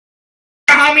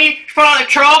homie? Follow the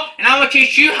troll, and I'm gonna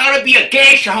teach you how to be a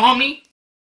gangster, homie.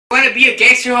 You wanna be a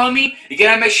gangster, homie? You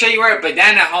gotta make sure you wear a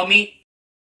bandana, homie.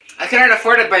 I cannot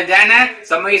afford a bandana,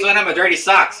 so I'm gonna use one of my dirty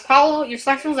socks. Paulo, your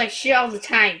socks smells like shit all the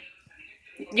time.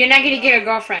 You're not gonna get a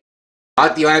girlfriend.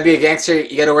 You wanna be a gangster?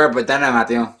 You gotta wear a bandana,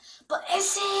 Matthew. But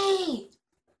Issy!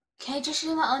 Can I just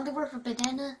use my underwear for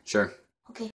bandana? Sure.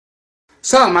 Okay.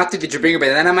 So, Matthew, did you bring a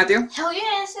bandana, Matthew? Hell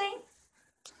yeah, Issy!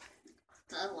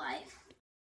 The life.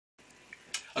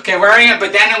 Okay, wearing a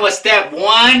bandana was step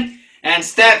 1, and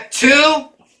step 2.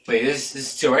 Wait, this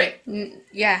is 2, right?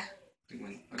 Yeah.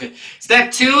 Okay.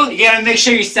 Step 2, you gotta make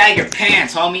sure you sag your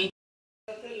pants, homie.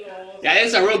 Yeah, this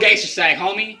is a real gangster sag,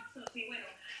 homie.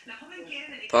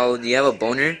 Paulo, do you have a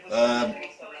boner?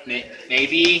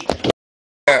 Maybe.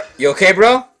 You okay,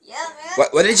 bro? Yeah, man.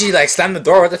 What did you, like, slam the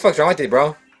door? What the fuck's wrong with you,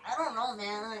 bro? I don't know,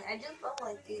 man. I just felt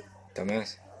like it.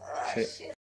 Dumbass.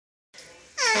 Shit.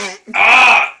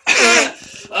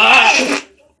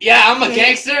 Yeah, I'm a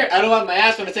gangster. I don't want my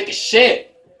ass when I take a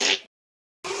shit.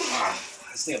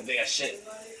 Let's take a big ass shit.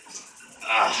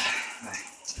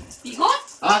 Hijo?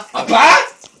 Pa?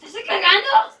 ¿Te estás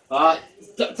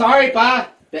cagando? Sorry, pa.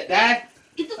 Dad?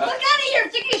 Get the fuck out of here! I'm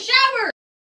taking a shower!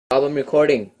 I'm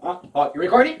recording. You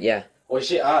recording? Yeah. Oh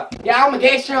shit, yeah, I'm a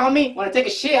gangster, homie. Wanna take a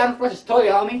shit? I'm supposed to tell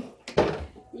you, homie.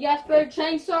 You got spare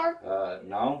chainsaw?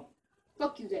 No.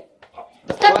 Fuck you then.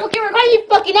 Stop fucking recording, you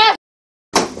fucking ass!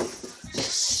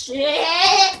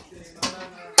 Shit!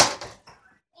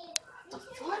 The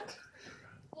fuck?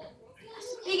 That's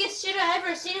the biggest shit I've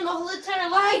ever seen in my whole entire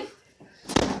life!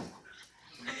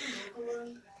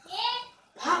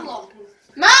 Pablo!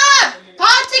 Mom!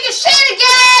 Pop took a shit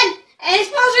again! And it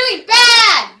smells really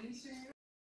bad!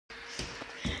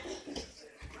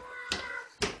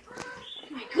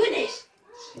 Oh my goodness!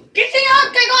 Get to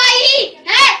your go eat!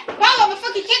 Hey! Pablo, I'm gonna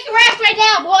fucking kick your ass right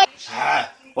now, boy!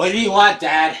 What do you want,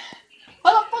 Dad? Who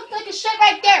the fuck took a shit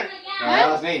right there? That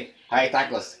was me. Hey,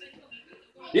 tackless.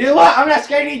 You know what? I'm not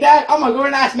scared of you, Dad. I'm a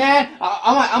grown ass man.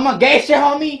 I'm a gangster,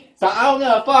 homie. So I don't give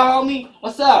a fuck, homie.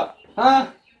 What's up? Huh?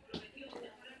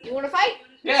 You wanna fight?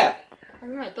 Yeah. I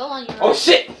have my belt on you. Oh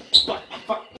shit!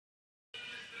 Fuck.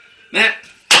 Man,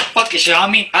 fuck your shit,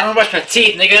 homie. I don't brush my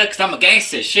teeth, nigga, cause I'm a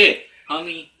gangster. Shit,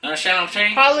 homie. Understand what I'm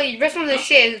saying? Probably, the rest of the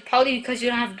shit is probably because you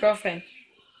don't have a girlfriend.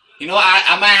 You know what?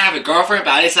 I might have a girlfriend,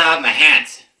 but at least I have my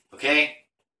hands. Okay?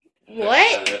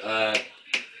 What?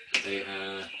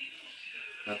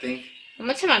 Nothing. I'm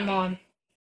gonna tell my mom.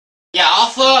 Yeah,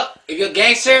 also, if you're a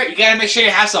gangster, you gotta make sure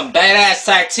you have some badass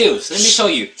tattoos. So let me show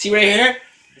you. See right here?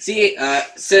 See,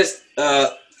 it says,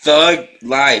 Thug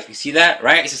Life. You see that,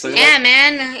 right? It says Thug Yeah, Life.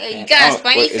 man. You got a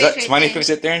smiley face. Is that right smiley there. face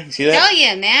right there? You see that? Hell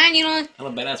yeah, man. You know,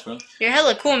 Hella badass, bro. you're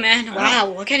hella cool, man.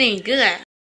 Wow, why can't you do that?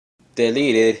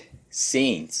 Deleted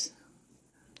scenes.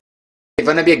 If you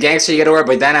wanna be a gangster, you gotta wear a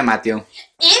bandana, Matthew.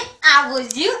 If I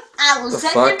was you, I would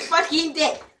suck your fucking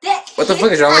dick. What the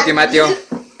fuck is wrong with you, Matthew?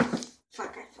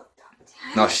 Fuck, I fucked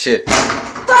up. No shit.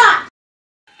 Fuck!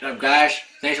 What's up, guys?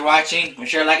 Thanks for watching. Make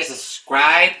sure to like and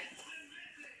subscribe.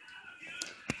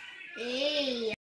 Yeah.